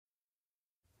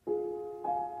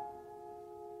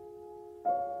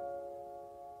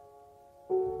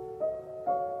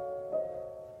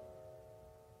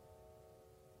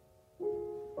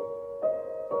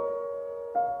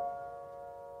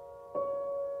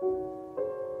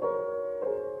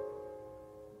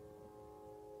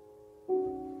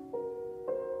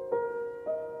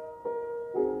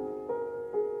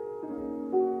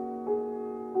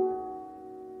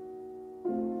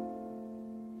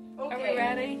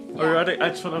Are you ready? I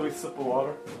just want to have a sip of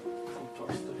water. I'm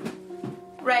thirsty.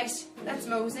 Right, that's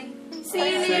mosey. See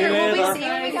you later. Will we see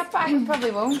you when we get back? We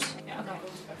probably won't. Yeah, okay.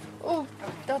 Oh,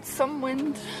 that's some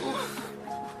wind.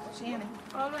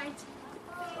 All right.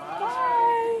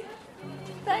 Bye.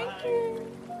 Thank you.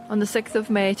 On the 6th of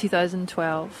May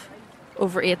 2012,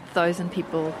 over 8,000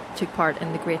 people took part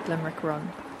in the Great Limerick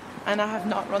Run. And I have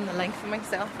not run the length of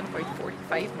myself in about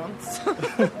 45 months.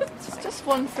 It's just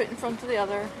one foot in front of the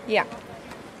other. Yeah.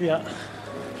 Yeah.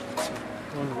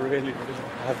 One really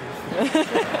heavy.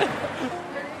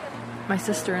 My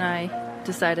sister and I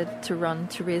decided to run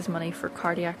to raise money for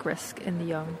cardiac risk in the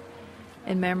young,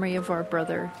 in memory of our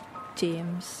brother,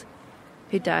 James,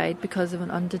 who died because of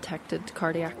an undetected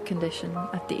cardiac condition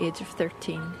at the age of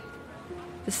 13.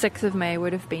 The 6th of May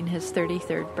would have been his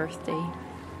 33rd birthday.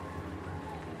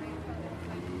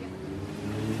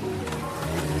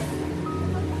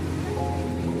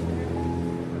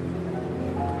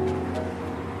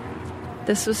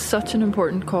 This was such an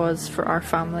important cause for our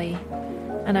family,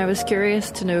 and I was curious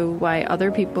to know why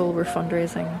other people were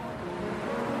fundraising.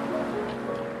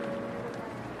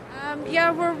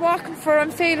 Yeah, we're walking for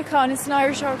Féileacáin. It's an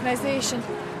Irish organisation.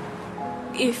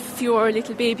 If your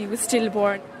little baby was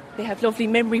stillborn, they have lovely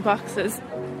memory boxes.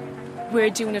 We're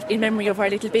doing it in memory of our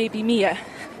little baby Mia.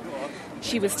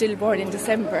 She was stillborn in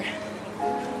December.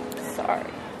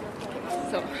 Sorry.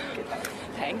 So,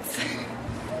 thanks.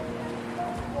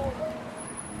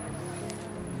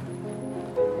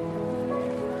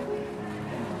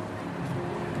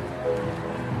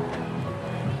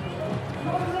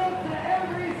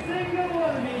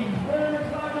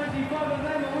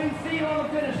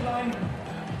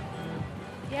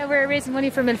 Yeah, we're raising money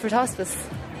for Milford Hospice.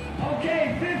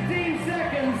 Okay, 15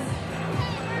 seconds.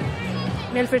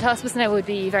 Milford Hospice now would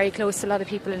be very close to a lot of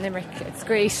people in Limerick. It's a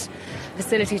great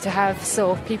facility to have,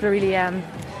 so people really,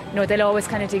 they'll always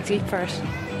kind of dig deep for it.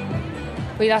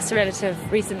 We lost a relative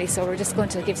recently, so we're just going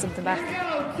to give something back. Here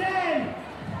we go.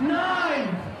 10,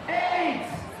 9, 8,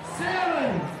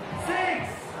 7,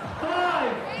 6,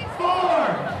 5,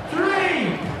 4,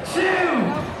 3, 2,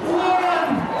 1.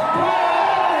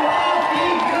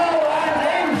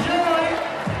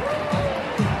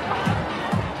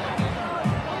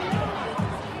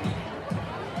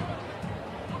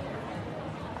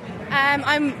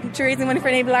 I'm raising money for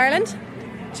Enable Ireland,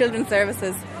 Children's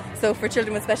Services, so for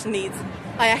children with special needs.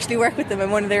 I actually work with them.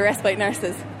 I'm one of their respite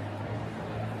nurses.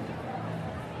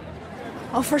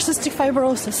 Oh, for cystic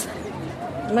fibrosis.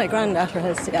 My granddaughter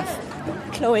has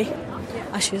CF. Chloe.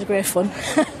 Oh, she's great fun.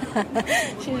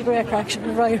 She's a great crack. She's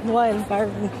a wild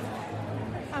environment.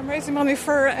 I'm raising money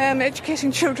for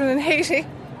educating children in Haiti,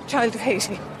 Child of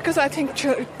Haiti, because I think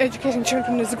educating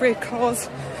children is a great cause.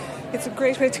 It's a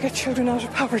great way to get children out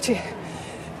of poverty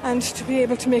and to be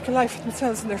able to make a life for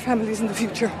themselves and their families in the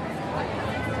future.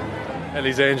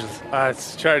 Ellie's Angels.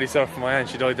 It's charity stuff for my aunt.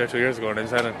 She died there 2 years ago in New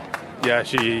Zealand. Yeah,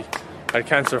 she had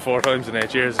cancer 4 times in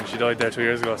 8 years and she died there 2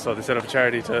 years ago. So they set up a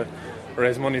charity to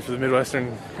raise money for the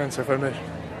Midwestern Cancer Foundation.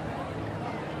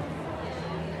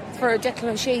 It's for Declan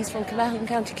O'Shea from Callahan,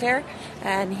 County Clare,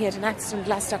 and he had an accident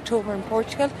last October in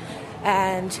Portugal,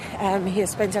 and he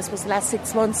has spent, I suppose, the last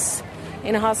 6 months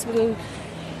in a hospital.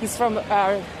 He's from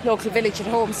our local village at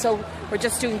home, so we're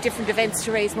just doing different events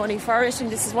to raise money for it,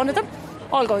 and this is one of them.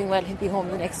 All going well, he'll be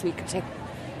home the next week or two. Okay.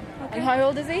 And how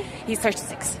old is he? He's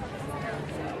 36.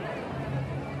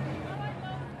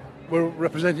 We're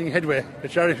representing Headway, a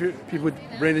charity for people with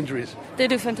brain injuries. They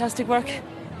do fantastic work.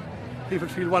 People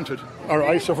feel wanted. Or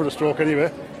I suffered a stroke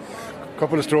anyway, a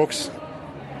couple of strokes.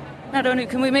 Not only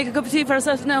can we make a cup of tea for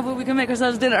ourselves now, but we can make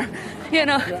ourselves dinner.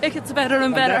 It gets better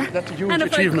and better. That's a huge and a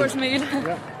achievement. 5-course meal.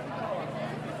 Yeah.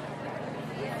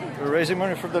 We're raising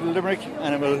money for the Limerick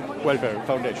Animal Welfare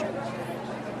Foundation.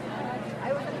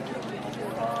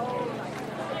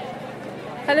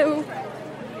 Hello.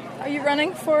 Are you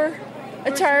running for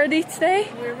a charity today?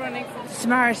 We're running for the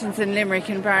Samaritans in Limerick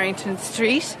in Barrington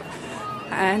Street,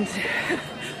 and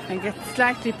I get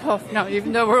slightly puffed now,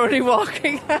 even though we're only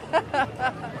walking.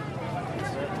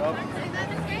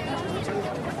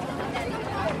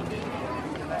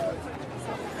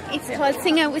 It's called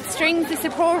Sing Out with Strings. It's a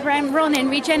programme run in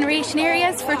regeneration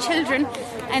areas for children,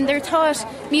 and they're taught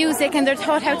music and they're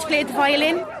taught how to play the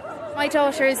violin. My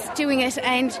daughter's doing it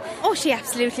and she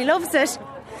absolutely loves it.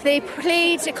 They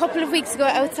played a couple of weeks ago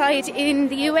outside in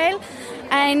the UL,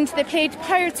 and they played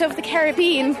Pirates of the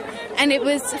Caribbean, and it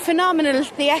was phenomenal,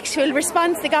 the actual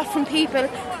response they got from people.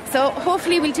 So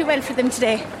hopefully we'll do well for them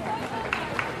today.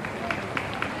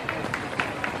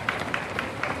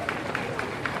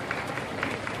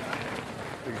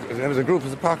 The name of the group is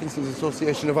the Parkinson's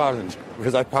Association of Ireland,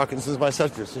 because I have Parkinson's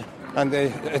myself, you see. and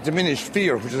a diminished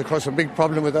fear, which is, of course, a big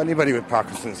problem with anybody with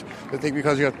Parkinson's. They think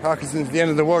because you have Parkinson's, the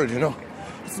end of the world, you know.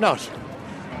 It's not.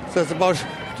 So it's about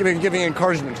giving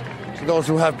encouragement to those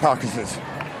who have Parkinson's.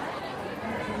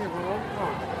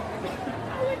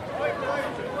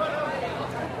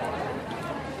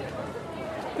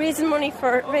 Raising money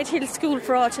for Red Hill School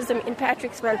for Autism in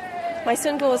Patrickswell. My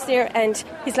son goes there and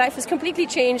his life has completely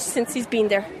changed since he's been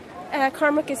there.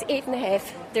 Cormac is 8.5.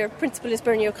 Their principal is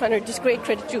Bernie O'Connor. There's great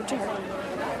credit due to her.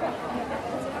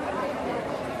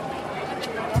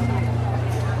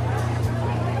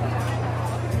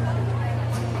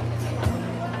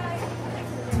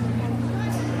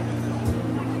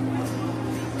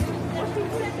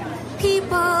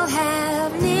 People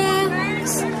have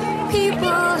names, people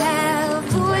have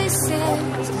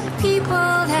voices, people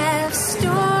have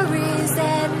stories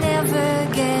that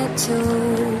never get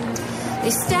told. They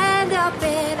stand up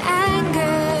in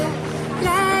anger,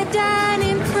 lie down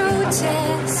in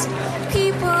protest.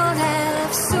 People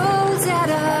have souls that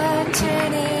are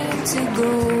turning to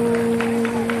gold.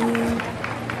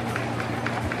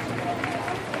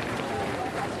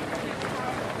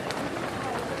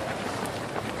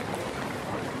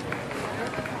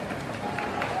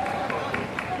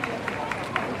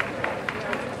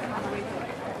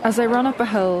 As I run up a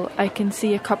hill, I can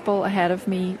see a couple ahead of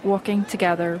me walking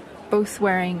together, both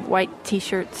wearing white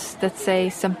t-shirts that say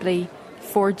simply,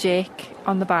 "For Jake"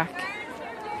 on the back.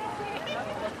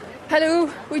 Hello,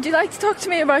 would you like to talk to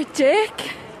me about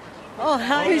Jake? Oh,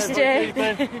 hi. Who's Jake?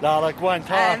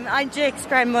 I'm Jake's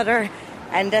grandmother,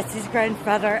 and that's his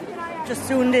grandfather. Just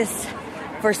doing this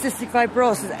for cystic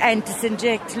fibrosis and to send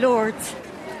Jake to Lourdes.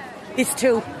 He's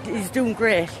doing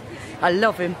great. I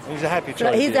love him. He's a happy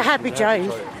child. He's a happy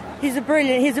child. He's a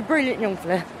brilliant young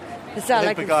fella. That's all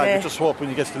I can say. We just hope when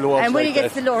he gets to Lourdes. And when he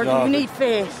gets to Lourdes, we need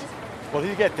faith. Well,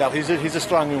 he'll get that. He's a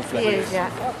strong young fella. He is, yeah.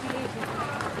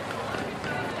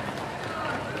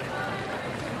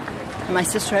 My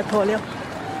sister had polio.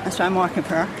 That's why I'm working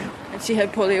for her. And she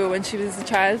had polio when she was a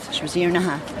child? She was a year and a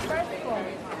half.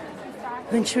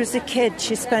 When she was a kid,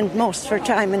 she spent most of her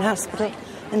time in hospital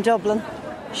in Dublin.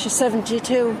 She's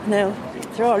 72 now.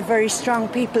 They're all very strong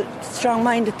people,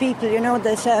 strong-minded people, you know,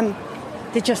 that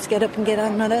they just get up and get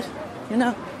on with it, you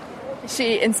know. Is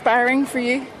she inspiring for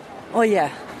you? Oh, yeah.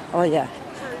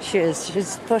 She is.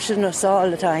 She's pushing us all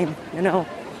the time, you know.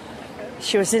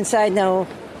 She was inside now,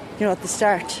 you know, at the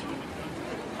start.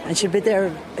 And she'll be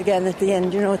there again at the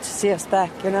end, you know, to see us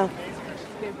back, you know.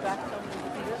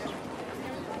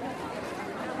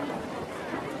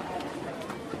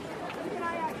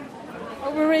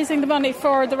 We're raising the money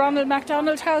for the Ronald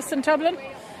McDonald House in Dublin.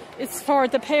 It's for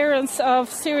the parents of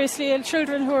seriously ill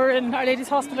children who are in Our Lady's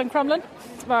Hospital in Crumlin.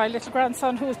 My little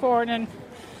grandson, who was born in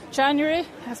January,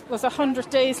 was 100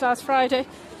 days last Friday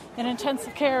in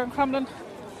intensive care in Crumlin.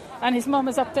 And his mum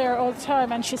is up there all the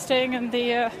time, and she's staying in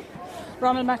the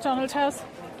Ronald McDonald House.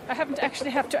 I haven't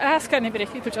actually had to ask anybody.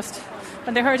 People just,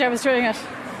 when they heard I was doing it,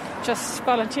 just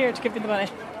volunteered to give me the money.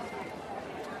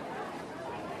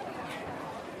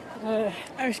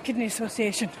 Irish Kidney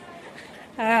Association.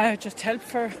 Just help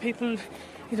for people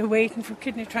either waiting for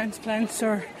kidney transplants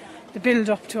or the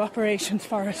build-up to operations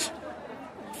for it.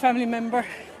 Family member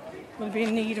will be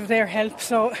in need of their help,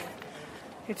 so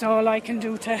it's all I can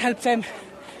do to help them.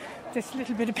 This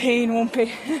little bit of pain won't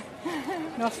be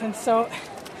nothing, so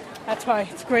that's why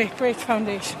it's great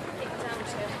foundation.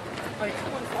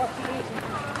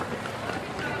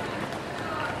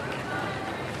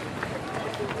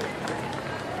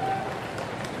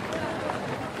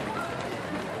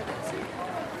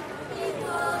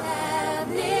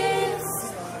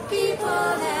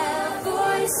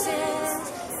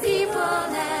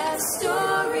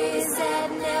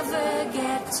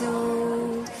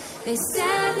 They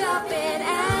stand up in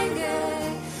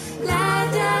anger, lie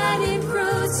down in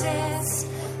protest.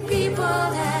 People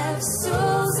have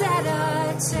souls that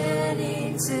are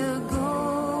turning to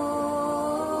gold,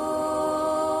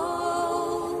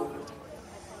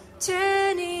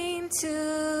 turning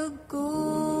to gold.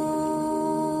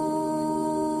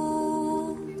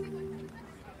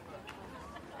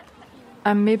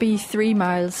 I'm maybe 3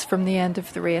 miles from the end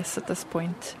of the race at this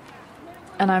point,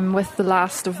 and I'm with the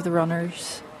last of the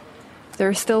runners. There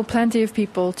are still plenty of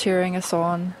people cheering us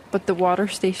on, but the water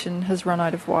station has run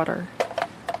out of water.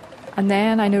 And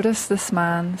then I notice this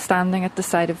man standing at the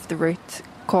side of the route,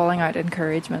 calling out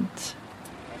encouragement.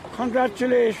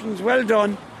 Congratulations, well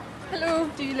done. Hello,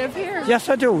 do you live here? Yes,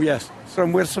 I do, yes.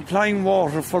 and we're supplying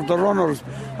water for the runners.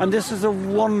 And this is a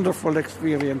wonderful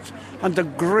experience. And the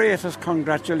greatest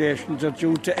congratulations are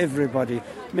due to everybody.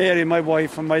 Mary, my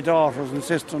wife, and my daughters and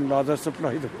sister-in-law that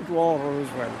supply them with water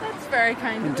as well. That's very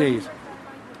kind. Indeed.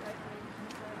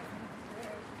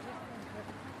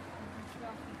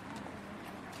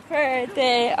 For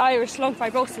the Irish Lung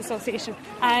Fibrosis Association,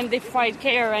 and they provide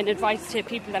care and advice to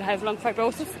people that have lung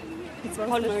fibrosis. It's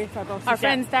pulmonary fibrosis. Our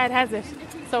friend's dad has it,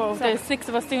 so there's 6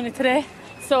 of us doing it today.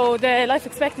 So the life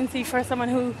expectancy for someone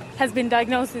who has been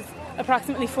diagnosed is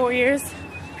approximately 4 years.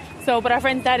 So, but our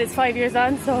friend's dad is 5 years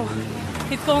on, so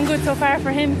it's going good so far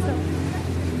for him. So.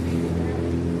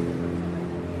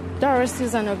 Doris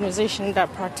is an organisation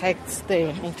that protects the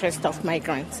interest of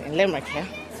migrants in Limerick here.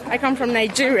 I come from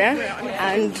Nigeria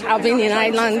and I've been in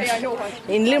Ireland,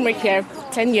 in Limerick here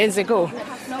 10 years ago.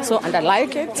 So, and I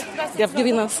like it. They've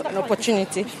given us an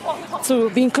opportunity to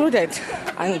be included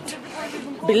and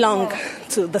belong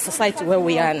to the society where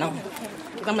we are now.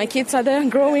 And my kids are there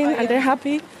growing and they're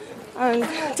happy and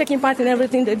taking part in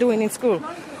everything they're doing in school.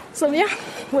 So yeah,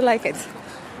 we like it.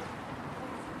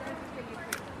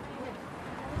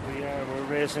 We're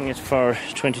raising it for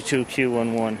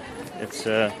 22Q11.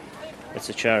 It's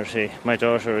a charity. My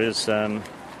daughter is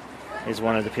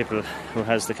one of the people who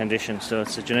has the condition, so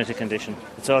it's a genetic condition.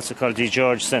 It's also called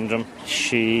DiGeorge syndrome.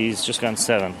 She's just gone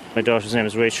 7. My daughter's name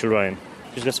is Rachel Ryan.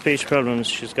 She's got speech problems,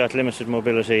 she's got limited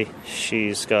mobility,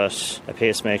 she's got a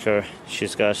pacemaker,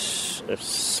 she's got a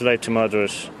slight to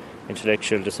moderate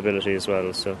intellectual disability as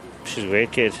well. So she's a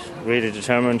great kid, really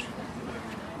determined,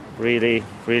 really,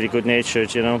 really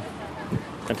good-natured, you know.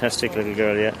 Fantastic little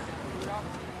girl, yeah.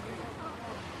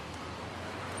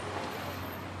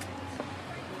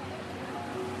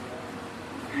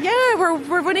 Yeah,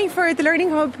 we're running for the Learning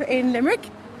Hub in Limerick.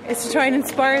 It's to try and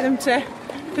inspire them to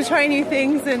try new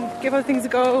things and give other things a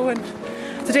go. And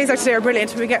the days like today are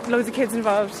brilliant. We get loads of kids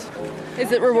involved.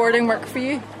 Is it rewarding work for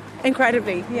you?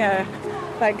 Incredibly, yeah.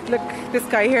 Like, look, this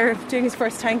guy here doing his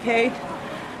first 10K.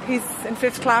 He's in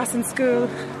 5th class in school.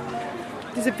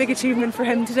 There's a big achievement for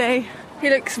him today. He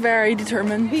looks very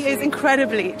determined. He is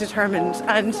incredibly determined.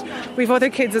 And we've other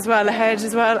kids as well ahead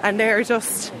as well, and they're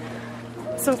just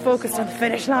so focused on the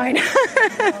finish line.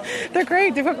 They're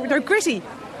great, they're gritty.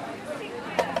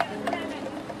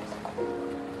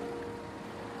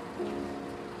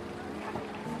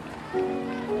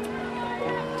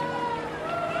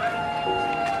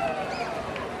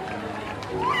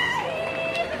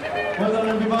 Well done,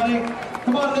 everybody.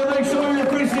 Come on, Limerick, show your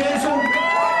appreciation.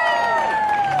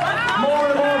 More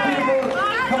and more people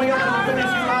coming up to the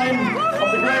finishing line of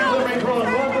the Great Limerick Run.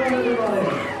 Well done, everybody.